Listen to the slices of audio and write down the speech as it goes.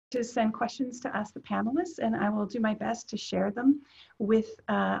to send questions to us, the panelists, and I will do my best to share them with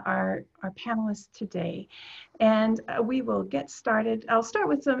our panelists today. And we will get started. I'll start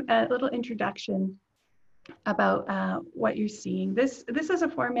with a little introduction about what you're seeing. This is a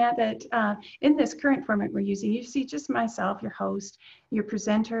format that in this current format we're using, you see just myself, your host, your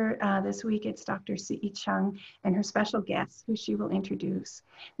presenter this week. It's Dr. Tzu-I Chung and her special guest, who she will introduce.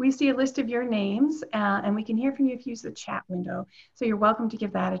 We see a list of your names and we can hear from you if you use the chat window. So you're welcome to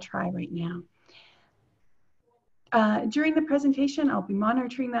give that a try right now. During the presentation, I'll be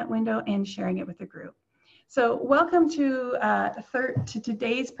monitoring that window and sharing it with the group. So welcome to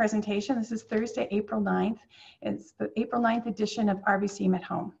today's presentation. This is Thursday, April 9th. It's the April 9th edition of RBCM at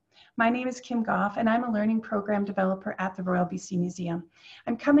Home. My name is Kim Goff, and I'm a learning program developer at the Royal BC Museum.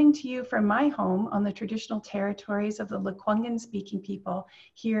 I'm coming to you from my home on the traditional territories of the Lekwungen-speaking people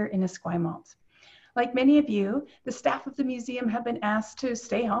here in Esquimalt. Like many of you, the staff of the museum have been asked to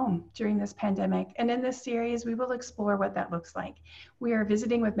stay home during this pandemic. And in this series, we will explore what that looks like. We are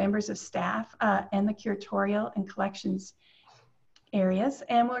visiting with members of staff and the curatorial and collections areas.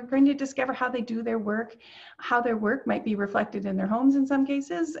 And we're going to discover how they do their work, how their work might be reflected in their homes in some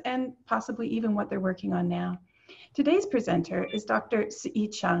cases, and possibly even what they're working on now. Today's presenter is Dr. Tzu-I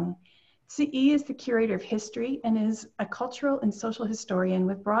Chung. Tzu-I is the curator of history and is a cultural and social historian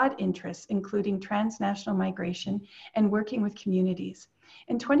with broad interests, including transnational migration and working with communities.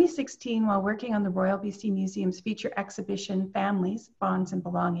 In 2016, while working on the Royal BC Museum's feature exhibition, Families, Bonds and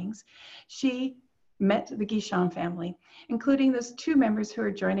Belongings, she met the Guichon family, including those two members who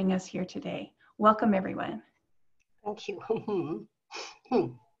are joining us here today. Welcome, everyone. Thank you.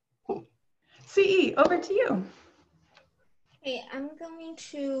 Tzu-I, over to you. Okay, I'm going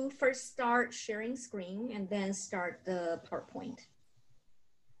to first start sharing screen and then start the PowerPoint.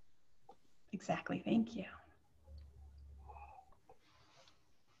 Exactly, thank you.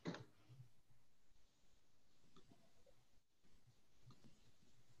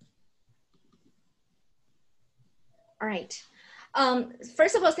 All right.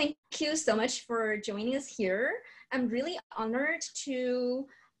 First of all, thank you so much for joining us here. I'm really honored to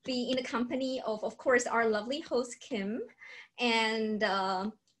be in the company of course, our lovely host, Kim, and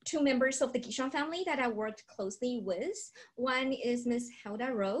two members of the Guichon family that I worked closely with. One is Miss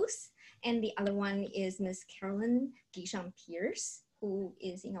Hilda Rose, and the other one is Miss Carolyn Guichon Pierce, who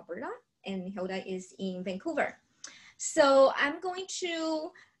is in Alberta, and Hilda is in Vancouver. So I'm going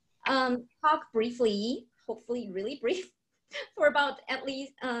to talk briefly, hopefully really brief, for about at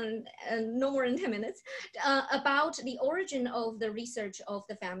least no more than 10 minutes, about the origin of the research of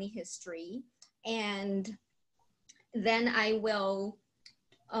the family history. And then I will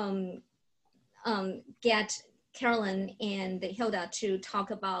get Carolyn and Hilda to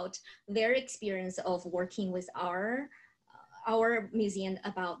talk about their experience of working with our museum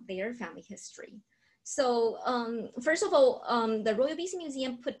about their family history. So first of all, the Royal BC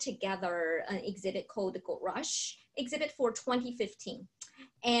Museum put together an exhibit called the Gold Rush exhibit for 2015.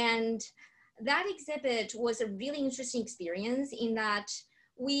 And that exhibit was a really interesting experience in that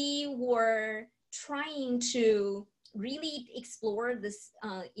we were trying to really explore this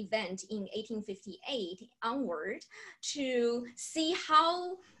event in 1858 onward to see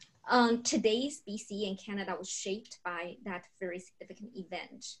how today's BC and Canada was shaped by that very significant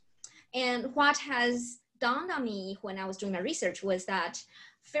event. And what has dawned on me when I was doing my research was that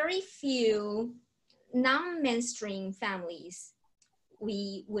very few non-mainstream families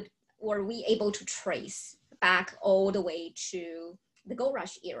were we able to trace back all the way to the Gold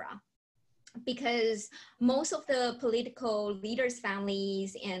Rush era, because most of the political leaders'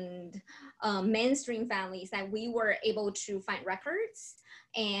 families and mainstream families that we were able to find records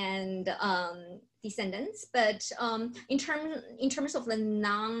and descendants, but in terms of the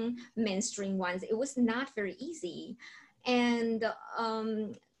non-mainstream ones, it was not very easy. And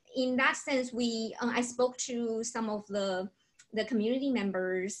in that sense, I spoke to some of the community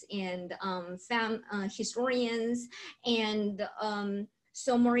members and historians, and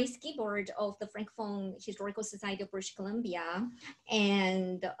so Maurice Gibbard of the Francophone Historical Society of British Columbia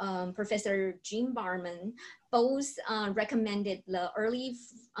and Professor Jim Barman both recommended the early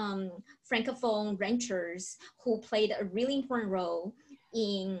Francophone ranchers who played a really important role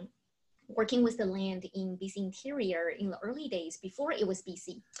in working with the land in BC interior in the early days before it was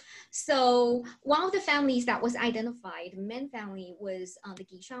BC. So one of the families that was identified, the main family, was the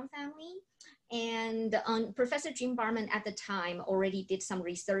Guichon family. And Professor Jim Barman at the time already did some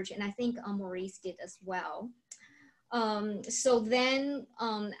research, and I think Maurice did as well. So then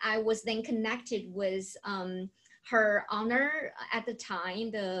I was then connected with her honor at the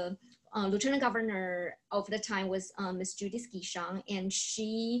time, the lieutenant governor of the time was Miss Judith Guichon, and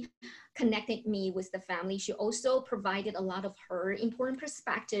she connected me with the family. She also provided a lot of her important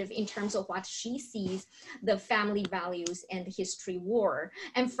perspective in terms of what she sees the family values and history were.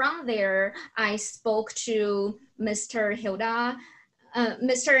 And from there, I spoke to Mr. Hilda,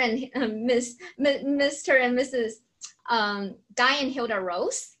 Mr. and Mrs. Guy and Hilda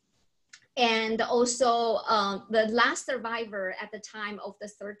Rose, and also the last survivor at the time of the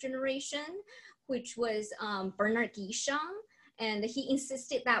third generation, which was Bernard Guichon, and he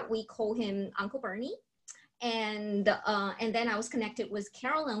insisted that we call him Uncle Bernie. And then I was connected with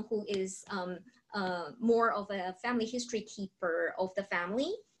Carolyn, who is more of a family history keeper of the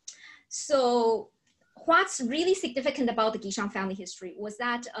family. So what's really significant about the Guichon family history was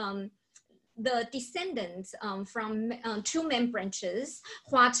that the descendants from two main branches,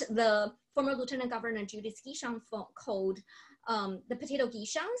 what the former Lieutenant Governor Judith Guichon called the potato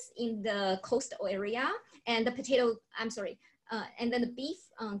Guichons in the coastal area, and the and then the beef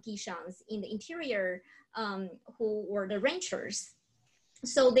Guichons in the interior, who were the ranchers.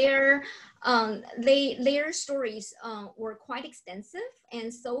 So their stories were quite extensive,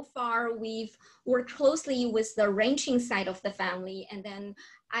 and so far we've worked closely with the ranching side of the family. And then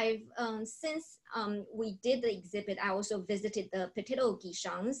I've since we did the exhibit, I also visited the potato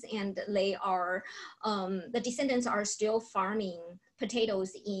Guichons, and they are the descendants are still farming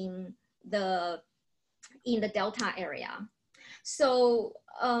potatoes in the Delta area. So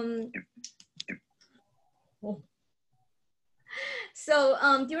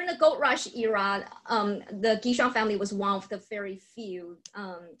during the gold rush era, the Guichon family was one of the very few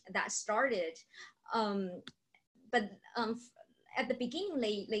that started. But at the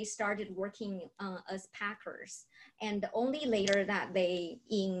beginning, they started working as packers. And only later that they,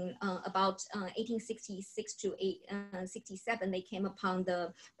 in about 1866 to 1867, they came upon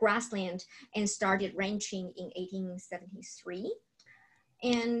the grassland and started ranching in 1873.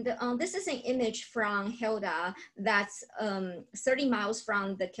 And this is an image from Hilda that's 30 miles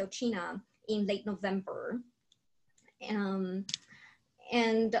from the Guichon in late November.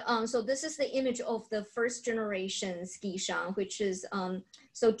 So this is the image of the first generation Guichon, which is,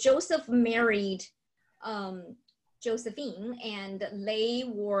 so Joseph married Josephine, and they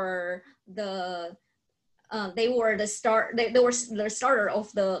were the starter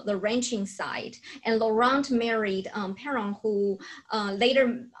of the ranching side. And Laurent married Perron, who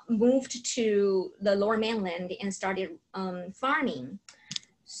later moved to the lower mainland and started farming.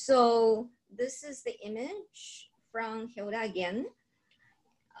 So this is the image from Hilda again.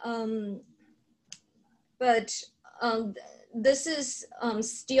 This is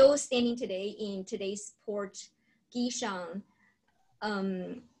still standing today in today's Port Guichon.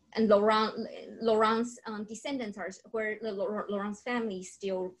 And Laurent's descendants are where Laurent's family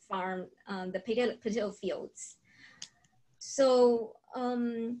still farm the potato fields. So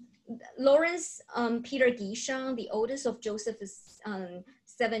Lawrence Peter Guichon, the oldest of Joseph's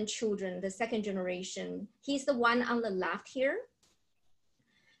 7 children, the second generation, he's the one on the left here.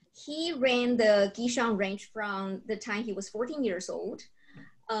 He ran the Guichon ranch from the time he was 14 years old.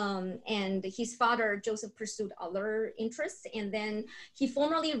 And his father, Joseph, pursued other interests, and then he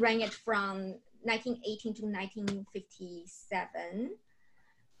formally ran it from 1918 to 1957.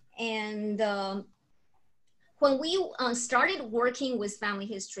 And when we started working with family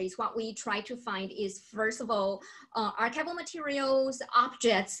histories, what we try to find is, first of all, archival materials,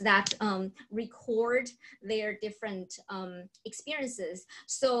 objects that record their different experiences.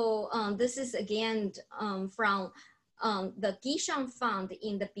 So this is again from the Guichon Fund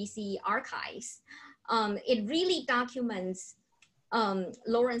in the BC archives. It really documents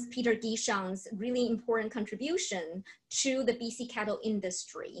Lawrence Peter Guichon's really important contribution to the BC cattle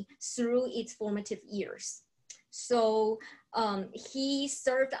industry through its formative years. So he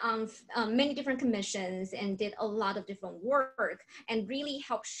served on many different commissions and did a lot of different work and really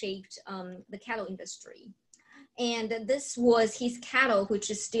helped shape the cattle industry. And this was his cattle, which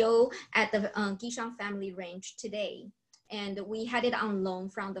is still at the Guichon family ranch today. And we had it on loan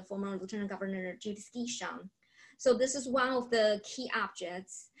from the former Lieutenant Governor Judith Guichon. So this is one of the key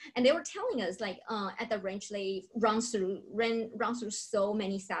objects. And they were telling us, like, at the ranch, they run through so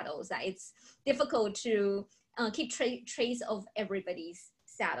many saddles that it's difficult to keep trace of everybody's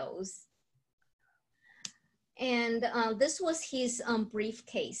saddles. And this was his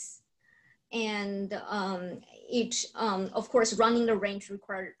briefcase. And of course, running the ranch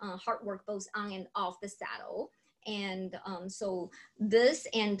required hard work both on and off the saddle. And so this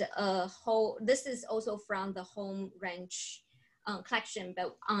and this is also from the home ranch collection,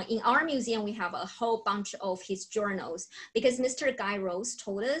 but in our museum, we have a whole bunch of his journals, because Mr. Guy Rose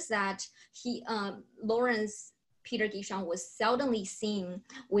told us that Lawrence Peter Guichon was seldomly seen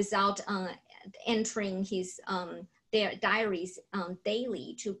without entering his their diaries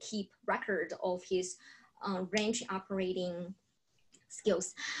daily to keep record of his ranch operating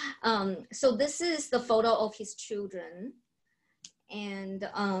skills. So this is the photo of his children. And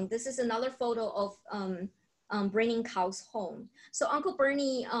this is another photo of bringing cows home. So Uncle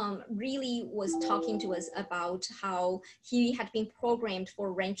Bernie really was talking to us about how he had been programmed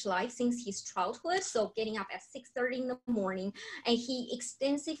for ranch life since his childhood. So getting up at 6:30 in the morning, and he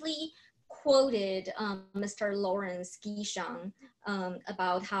extensively quoted Mr. Lawrence Guichon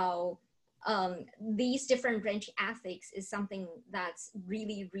about how these different ranch ethics is something that's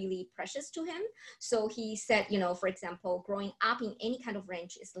really, really precious to him. So he said, you know, for example, growing up in any kind of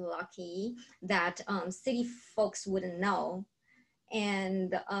ranch is lucky that city folks wouldn't know.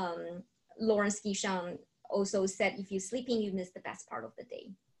 And Lawrence Guichon also said, if you're sleeping, you miss the best part of the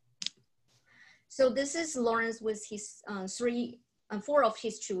day. So this is Lawrence with his 4 of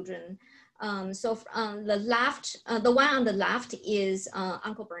his children. The left, the one on the left is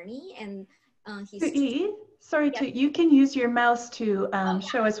Uncle Bernie, and sorry, yes. you can use your mouse to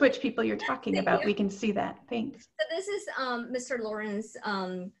show us which people you're talking Thank about. you. We can see that. Thanks. So this is Mr. Lawrence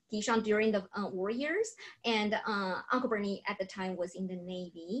Guichon during the war years, and Uncle Bernie at the time was in the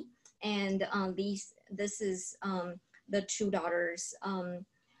Navy, and this is the 2 daughters,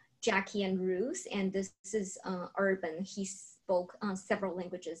 Jackie and Ruth, and this is Urban. He spoke several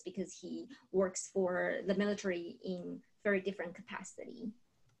languages because he works for the military in very different capacity.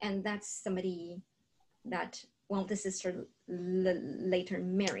 And that's somebody that one of the sisters later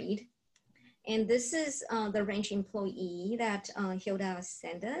married. And this is the ranch employee that Hilda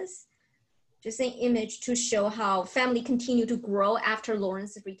sent us. Just an image to show how family continued to grow after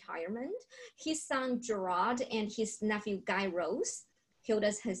Lawrence's retirement. His son Gerard and his nephew Guy Rose,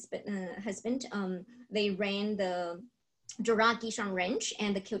 Hilda's husband, they ran the Gerard Guichon Ranch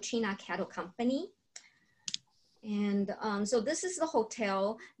and the Kilchina Cattle Company. And so this is the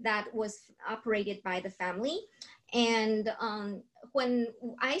hotel that was operated by the family. And when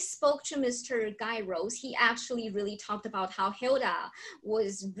I spoke to Mr. Guy Rose, he actually really talked about how Hilda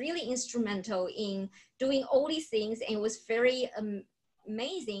was really instrumental in doing all these things, and it was very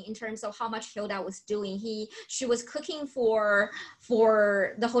amazing in terms of how much Hilda was doing. She was cooking for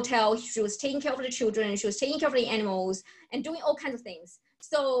the hotel, she was taking care of the children, she was taking care of the animals, and doing all kinds of things.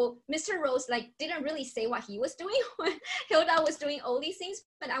 So Mr. Rose didn't really say what he was doing when Hilda was doing all these things,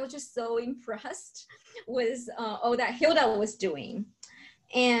 but I was just so impressed with all that Hilda was doing.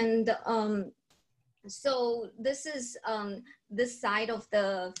 And so this is this side of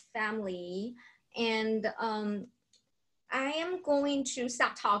the family, and I am going to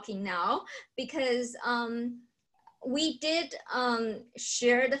stop talking now because we did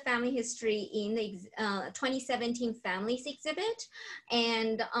share the family history in the 2017 families exhibit.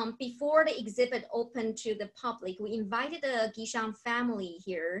 And before the exhibit opened to the public, we invited the Guichon family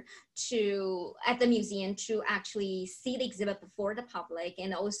here at the museum to actually see the exhibit before the public.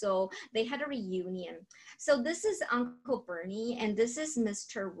 And also they had a reunion. So this is Uncle Bernie, and this is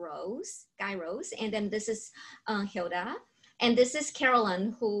Mr. Rose, Guy Rose, and then this is Hilda. And this is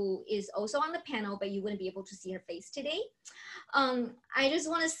Carolyn, who is also on the panel, but you wouldn't be able to see her face today. I just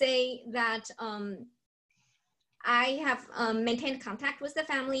want to say that I have maintained contact with the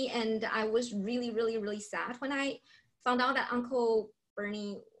family, and I was really, really, really sad when I found out that Uncle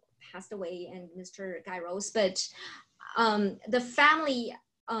Bernie passed away and Mr. Guy Rose. But the family,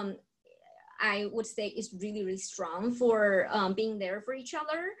 I would say, is really, really strong for being there for each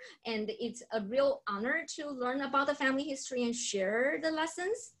other. And it's a real honor to learn about the family history and share the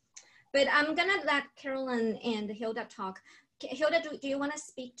lessons. But I'm gonna let Carolyn and Hilda talk. Hilda, do you wanna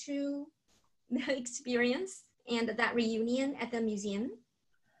speak to the experience and that reunion at the museum?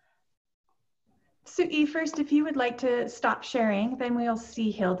 Tzu-I, first, if you would like to stop sharing, then we'll see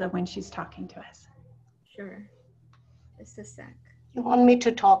Hilda when she's talking to us. Sure, just a sec. You want me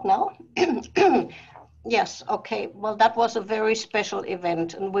to talk now? Yes, okay. Well, that was a very special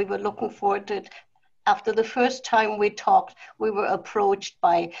event, and we were looking forward to it. After the first time we talked, we were approached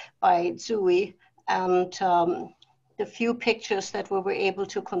by Tzu-I, and the few pictures that we were able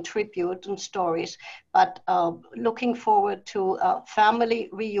to contribute and stories, but looking forward to a family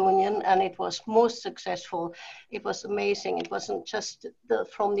reunion, and it was most successful. It was amazing. It wasn't just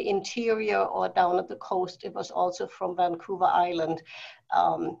from the interior or down at the coast, it was also from Vancouver Island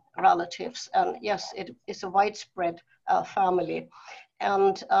relatives. And yes, it is a widespread family.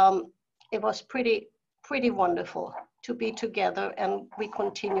 And it was pretty wonderful. to be together, and we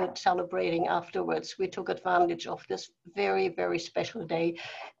continued celebrating afterwards. We took advantage of this very, very special day,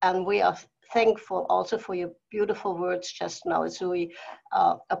 and we are thankful also for your beautiful words just now, Tzu-I,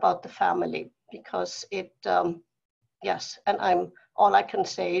 about the family, because it, yes, and all I can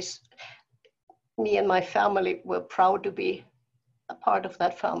say is me and my family were proud to be a part of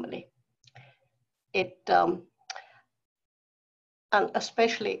that family. It, and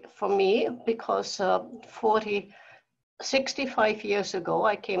especially for me, because 65 years ago,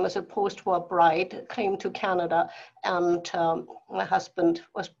 I came as a post-war bride, came to Canada, and my husband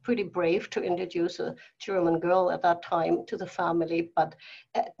was pretty brave to introduce a German girl at that time to the family, but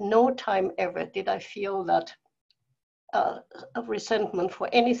at no time ever did I feel that a resentment for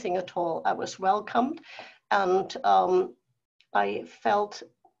anything at all. I was welcomed, and I felt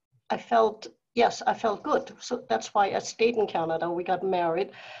good. So that's why I stayed in Canada. We got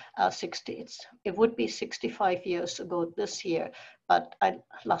married it would be 65 years ago this year, but I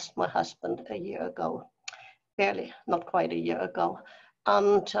lost my husband a year ago, barely, not quite a year ago.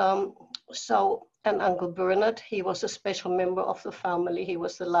 And and Uncle Bernard, he was a special member of the family. He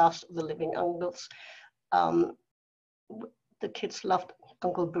was the last of the living uncles. The kids loved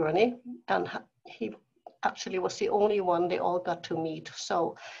Uncle Bernie, and he actually was the only one they all got to meet.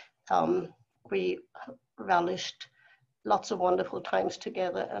 So we relished lots of wonderful times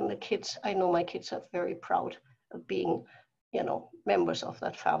together, and the kids, I know my kids are very proud of being, members of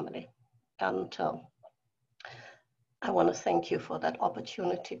that family. And I want to thank you for that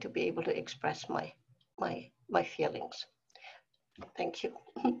opportunity to be able to express my feelings. Thank you.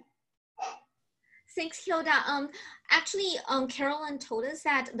 Thanks, Hilda. Actually, Carolyn told us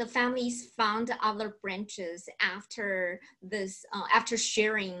that the families found other branches after this, after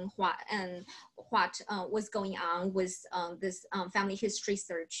sharing what was going on with this family history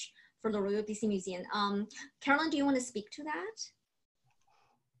search for the Royal BC Museum. Carolyn, do you want to speak to that?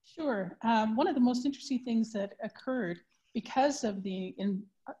 Sure. One of the most interesting things that occurred because of the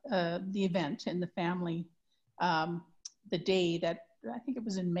event in the family, the day that, I think it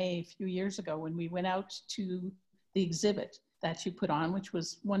was in May a few years ago, when we went out to the exhibit that you put on, which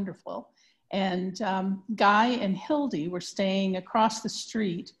was wonderful. And Guy and Hildy were staying across the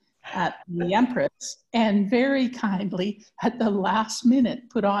street at the Empress, and very kindly at the last minute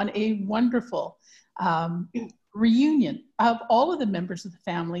put on a wonderful reunion of all of the members of the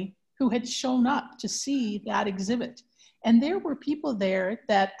family who had shown up to see that exhibit. And there were people there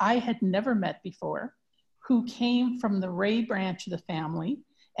that I had never met before, who came from the Ray branch of the family,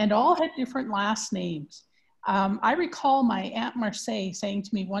 and all had different last names. I recall my Aunt Marseille saying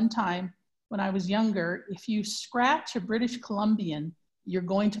to me one time when I was younger, if you scratch a British Columbian, you're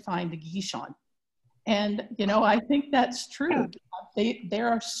going to find a Guichon. And, I think that's true. There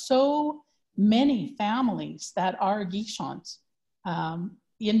are so many families that are Guichons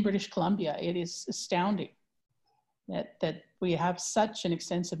in British Columbia. It is astounding that we have such an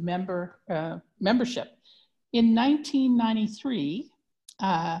extensive membership. In 1993,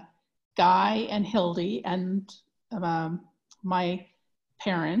 Guy and Hildy and my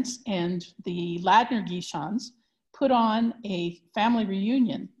parents and the Ladner Guichons put on a family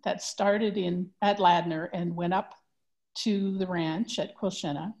reunion that started at Ladner and went up to the ranch at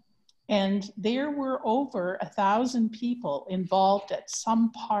Quilchena. And there were over 1,000 people involved at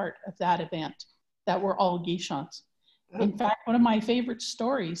some part of that event that were all Guichons. In fact, one of my favorite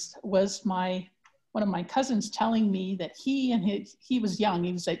stories was one of my cousins telling me that he was young,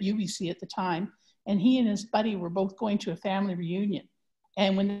 he was at UBC at the time, and he and his buddy were both going to a family reunion.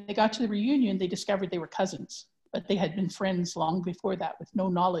 And when they got to the reunion, they discovered they were cousins, but they had been friends long before that with no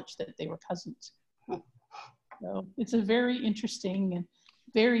knowledge that they were cousins. So it's a very interesting and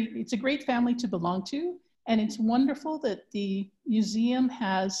it's a great family to belong to. And it's wonderful that the museum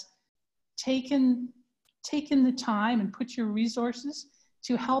has taken the time and put your resources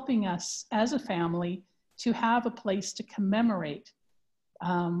to helping us as a family to have a place to commemorate.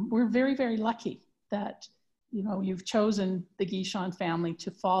 We're very, very lucky that you've chosen the Guichon family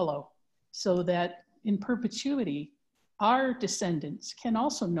to follow, so that in perpetuity, our descendants can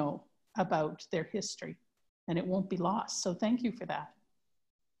also know about their history and it won't be lost. So thank you for that.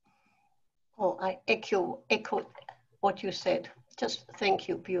 Oh, I echo what you said. Just thank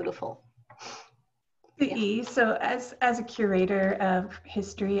you, beautiful. Yeah. So as a curator of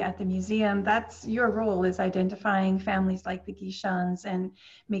history at the museum, that's your role, is identifying families like the Guichons and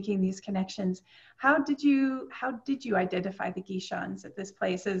making these connections. How did you identify the Guichons at this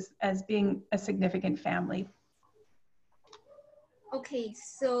place as being a significant family? Okay,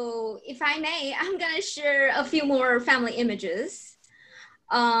 so if I may, I'm gonna share a few more family images.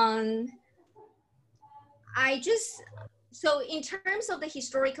 So in terms of the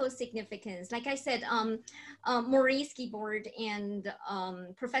historical significance, like I said, Maurice Guibord and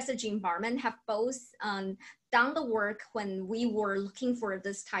Professor Jim Barman have both done the work when we were looking for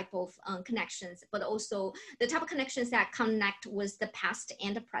this type of connections, but also the type of connections that connect with the past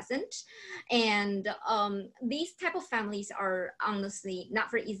and the present. And these type of families are honestly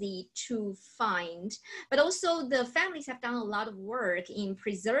not very easy to find, but also the families have done a lot of work in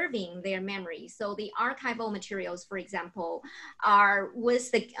preserving their memories. So the archival materials, for example, are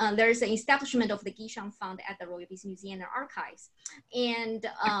with the, there's an establishment of the Guichon Fund at the Royal BC Museum and Archives. And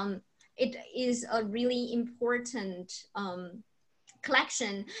it is a really important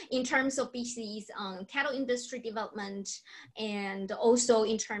collection in terms of BC's cattle industry development, and also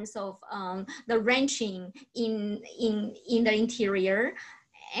in terms of the ranching in the interior.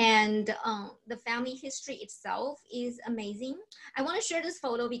 And the family history itself is amazing. I want to share this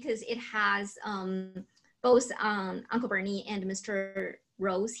photo because it has both Uncle Bernie and Mr.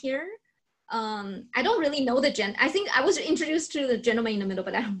 Rose here. I don't really know the I think I was introduced to the gentleman in the middle,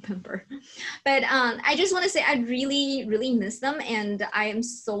 but I don't remember. But I just want to say I really, really miss them, and I am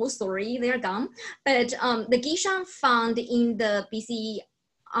so sorry they're gone. But the Guichon Fund in the BC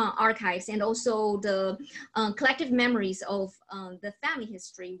archives, and also the collective memories of the family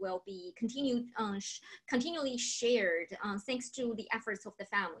history will be continually shared thanks to the efforts of the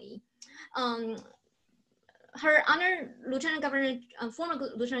family. Her Honor Lieutenant Governor, former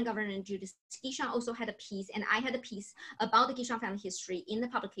Lieutenant Governor Judith Guichon also had a piece, and I had a piece about the Guichon family history in the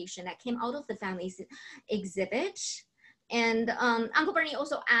publication that came out of the family's exhibit. And Uncle Bernie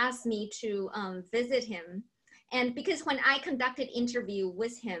also asked me to visit him. And because when I conducted interview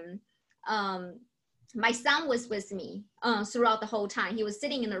with him, my son was with me throughout the whole time. He was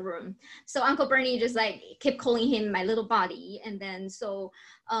sitting in the room. So Uncle Bernie just like kept calling him my little buddy. And then so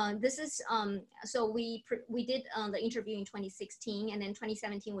this is, so we did the interview in 2016, and then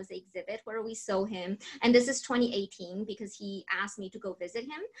 2017 was the exhibit where we saw him. And this is 2018 because he asked me to go visit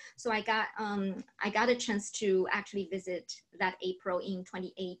him. So I got a chance to actually visit that April in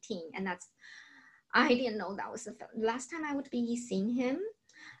 2018. And I didn't know that was the last time I would be seeing him.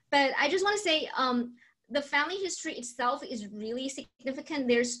 But I just want to say, the family history itself is really significant.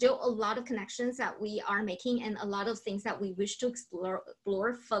 There's still a lot of connections that we are making, and a lot of things that we wish to explore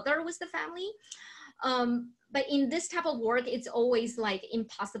further with the family. But in this type of work, it's always like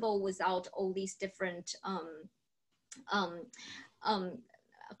impossible without all these different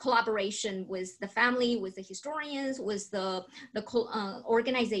collaboration with the family, with the historians, with the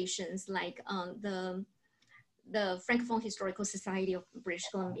organizations like the Francophone Historical Society of British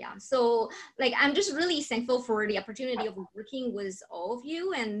Columbia. So like, I'm just really thankful for the opportunity of working with all of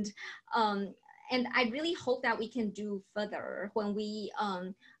you. And I really hope that we can do further when we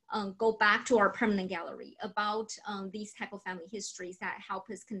go back to our permanent gallery about these type of family histories that help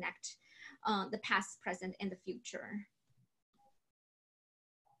us connect the past, present, and the future.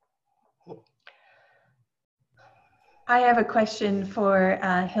 I have a question for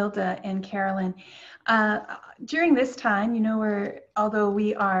Hilda and Carolyn. During this time, you know, although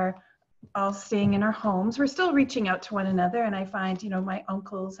we are all staying in our homes, we're still reaching out to one another. And I find, you know, my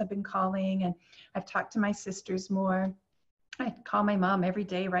uncles have been calling, and I've talked to my sisters more. I call my mom every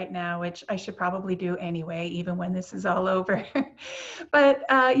day right now, which I should probably do anyway, even when this is all over. But,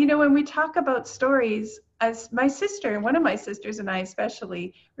 you know, when we talk about stories, as my sister, one of my sisters and I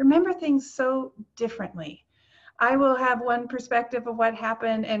especially, remember things so differently. I will have one perspective of what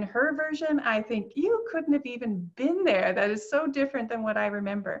happened, and her version, I think you couldn't have even been there. That is so different than what I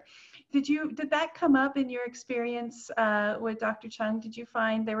remember. Did that come up in your experience with Dr. Chung? Did you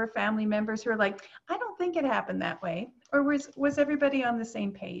find there were family members who were like, I don't think it happened that way? Or was everybody on the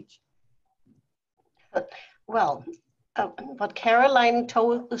same page? Well, but Caroline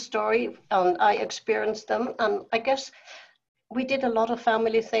told the story, and I experienced them, and I guess we did a lot of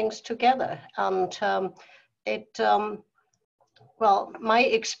family things together. And well, my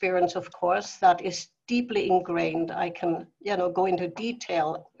experience, of course, that is deeply ingrained. I can, you know, go into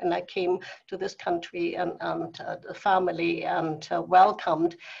detail when I came to this country and the family and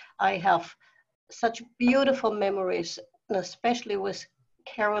welcomed. I have such beautiful memories, and especially with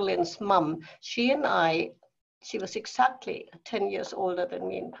Carolyn's mom. She was exactly 10 years older than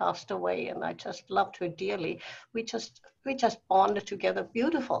me and passed away, and I just loved her dearly. We just bonded together,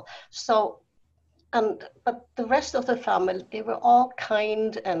 beautiful. So. But the rest of the family, they were all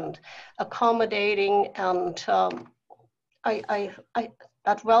kind and accommodating, and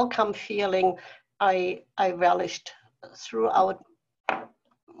that welcome feeling I relished throughout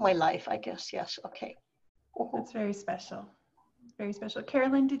my life, I guess. Yes. Okay. That's very special. Very special.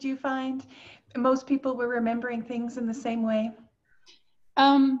 Carolyn, did you find most people were remembering things in the same way?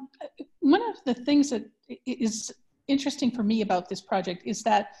 One of the things that is interesting for me about this project is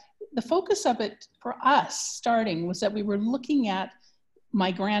that the focus of it for us starting was that we were looking at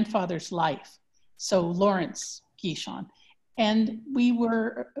my grandfather's life. So Lawrence Guichon. And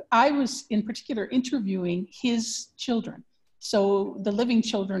I was in particular interviewing his children. So the living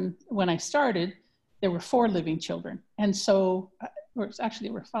children, when I started, there were 4 living children. And so, or actually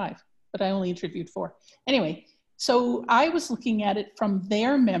there were 5, but I only interviewed 4. Anyway, so I was looking at it from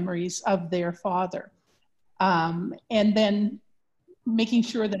their memories of their father, and then making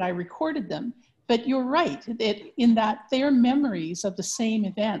sure that I recorded them. But you're right, that in that their memories of the same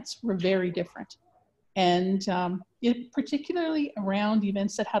events were very different. And particularly around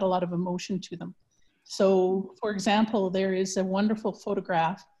events that had a lot of emotion to them. So for example, there is a wonderful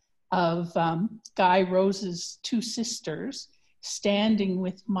photograph of Guy Rose's 2 sisters standing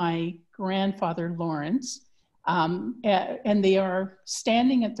with my grandfather, Lawrence, and they are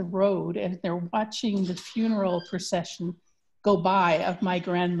standing at the road and they're watching the funeral procession go by of my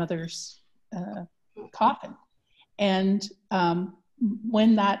grandmother's coffin. And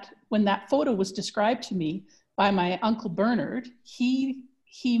when that photo was described to me by my Uncle Bernard, he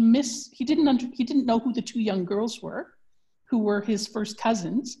didn't know who the 2 young girls were, who were his first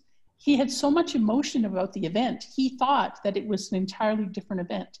cousins. He had so much emotion about the event, he thought that it was an entirely different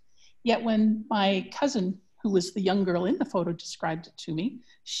event. Yet when my cousin, who was the young girl in the photo, described it to me,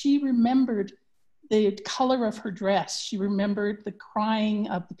 she remembered the color of her dress. She remembered the crying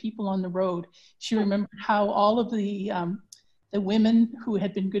of the people on the road. She remembered how all of the women who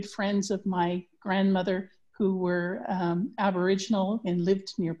had been good friends of my grandmother, who were Aboriginal and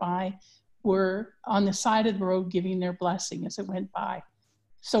lived nearby, were on the side of the road giving their blessing as it went by.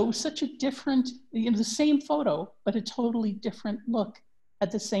 So it was such a different, the same photo, but a totally different look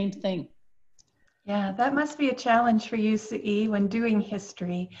at the same thing. Yeah, that must be a challenge for you, Tzu-I, when doing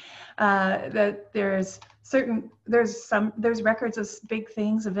history. That there's records of big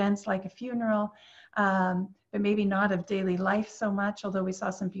things, events like a funeral, but maybe not of daily life so much. Although we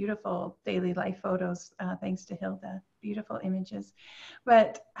saw some beautiful daily life photos, thanks to Hilda, beautiful images.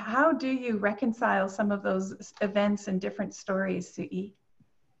 But how do you reconcile some of those events and different stories, Tzu-I?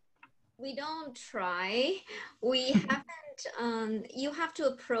 We don't try. We haven't, you have to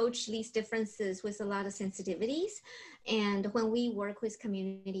approach these differences with a lot of sensitivities. And when we work with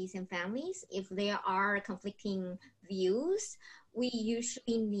communities and families, if there are conflicting views, we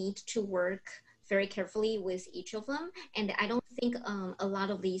usually need to work very carefully with each of them. And I don't think a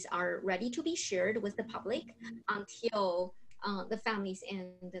lot of these are ready to be shared with the public until the families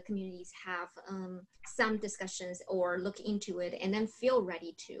and the communities have some discussions or look into it and then feel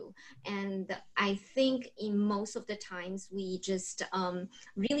ready to. And I think in most of the times we just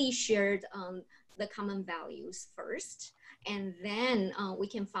really shared the common values first, and then we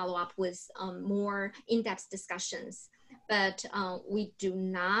can follow up with more in-depth discussions. But we do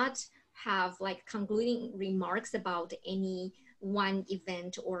not have like concluding remarks about any one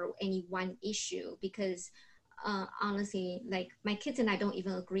event or any one issue, because honestly, like my kids and I don't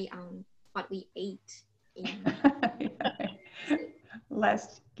even agree on what we ate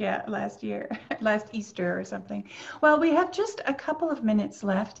last Easter or something. Well, we have just a couple of minutes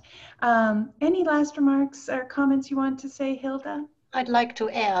left. Any last remarks or comments you want to say, Hilda? I'd like to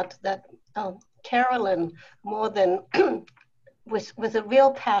add that Carolyn, more than with a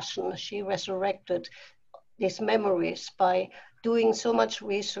real passion, she resurrected these memories by doing so much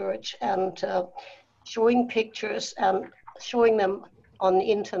research and showing pictures and showing them on the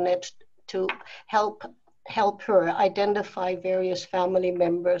internet to help her identify various family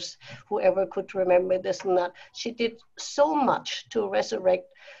members, whoever could remember this and that. She did so much to resurrect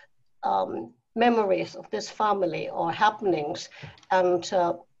memories of this family or happenings, and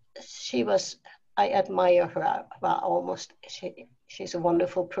I admire her almost. She's a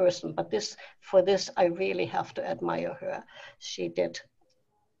wonderful person, but for this I really have to admire her. She did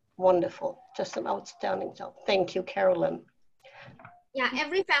wonderful, just an outstanding job. Thank you, Carolyn. Yeah,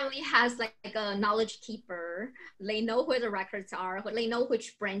 every family has like a knowledge keeper. They know where the records are. They know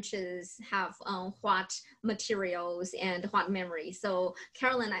which branches have what materials and what memory. So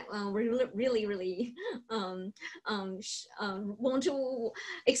Carol and I really want to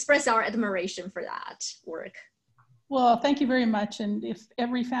express our admiration for that work. Well, thank you very much. And if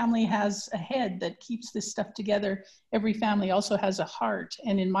every family has a head that keeps this stuff together, every family also has a heart.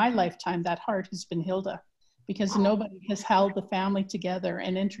 And in my lifetime, that heart has been Hilda, because nobody has held the family together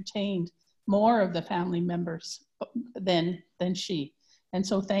and entertained more of the family members than she. And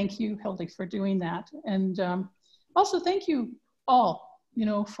so thank you, Hilda, for doing that. And also thank you, all, you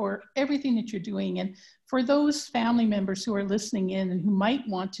know, for everything that you're doing. And for those family members who are listening in and who might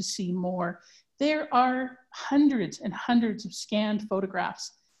want to see more, there are hundreds and hundreds of scanned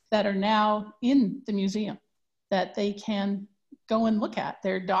photographs that are now in the museum that they can go and look at.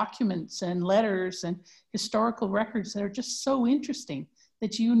 They're documents and letters and historical records that are just so interesting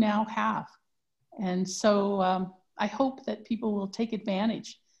that you now have. And so I hope that people will take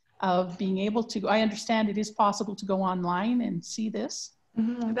advantage of being able to, I understand it is possible to go online and see this.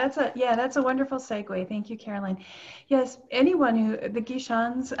 Mm-hmm. That's a wonderful segue. Thank you, Caroline. Yes, anyone who, the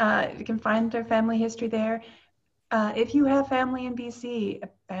Guichons, you can find their family history there. If you have family in BC, a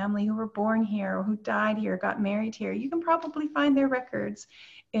family who were born here or who died here, got married here, you can probably find their records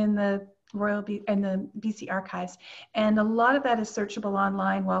in the the BC archives. And a lot of that is searchable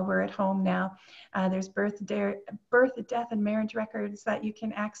online while we're at home now. There's birth, death, and marriage records that you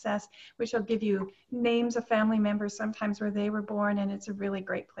can access, which will give you names of family members, sometimes where they were born, and it's a really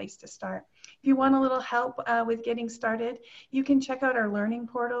great place to start. If you want a little help with getting started, you can check out our learning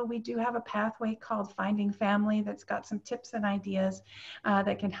portal. We do have a pathway called Finding Family that's got some tips and ideas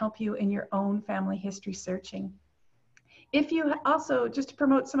that can help you in your own family history searching. If you also, just to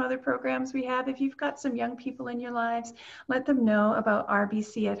promote some other programs we have, if you've got some young people in your lives, let them know about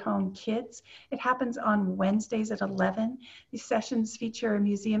RBC at Home Kids. It happens on Wednesdays at 11. These sessions feature a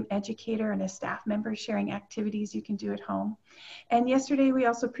museum educator and a staff member sharing activities you can do at home. And yesterday we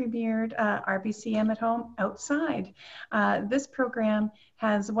also premiered RBCM at Home Outside. This program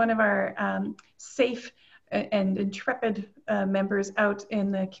has one of our safe and intrepid members out in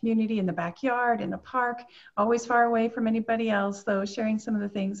the community, in the backyard, in the park, always far away from anybody else, though sharing some of the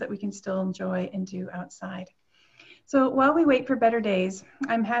things that we can still enjoy and do outside. So while we wait for better days,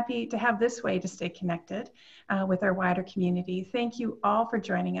 I'm happy to have this way to stay connected with our wider community. Thank you all for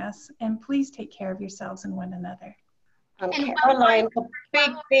joining us, and please take care of yourselves and one another. And Caroline,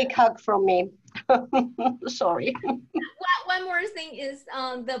 a big hug from me. Sorry. One more thing is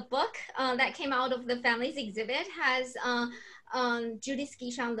the book that came out of the family's exhibit has Judith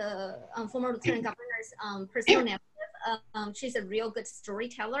Guichon, the former lieutenant governor's personal narrative. She's a real good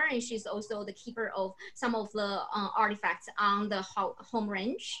storyteller, and she's also the keeper of some of the artifacts on the home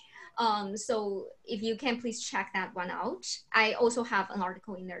range. So if you can, please check that one out. I also have an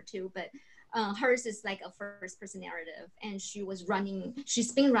article in there too, but hers is like a first-person narrative, and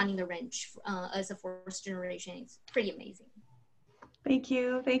she's been running the ranch as a fourth generation. It's pretty amazing. Thank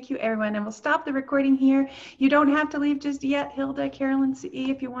you everyone, and we'll stop the recording here. You don't have to leave just yet. Hilda, Carolyn, CE,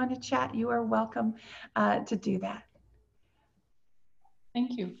 if you want to chat, you are welcome to do that.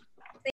 Thank you.